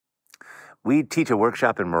We teach a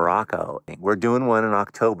workshop in Morocco. We're doing one in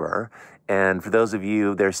October. And for those of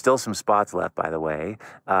you, there's still some spots left, by the way.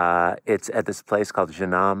 It's at this place called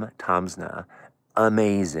Janam Tamsna.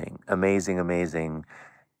 Amazing, amazing, amazing.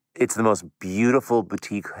 It's the most beautiful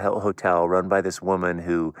boutique hotel run by this woman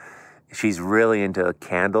who she's really into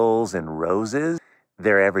candles and roses.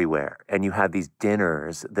 They're everywhere. And you have these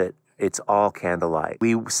dinners that it's all candlelight.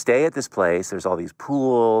 We stay at this place. There's all these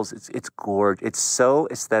pools. It's gorgeous. It's so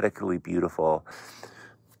aesthetically beautiful.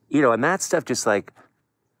 And that stuff just like,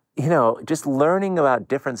 just learning about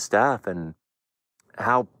different stuff and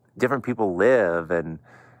how different people live, and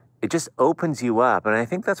it just opens you up. And I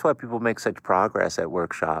think that's why people make such progress at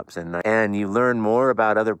workshops, and you learn more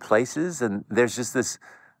about other places. And there's just this,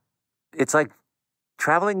 it's like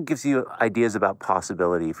traveling gives you ideas about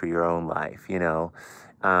possibility for your own life,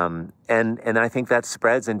 and I think that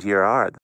spreads into your art.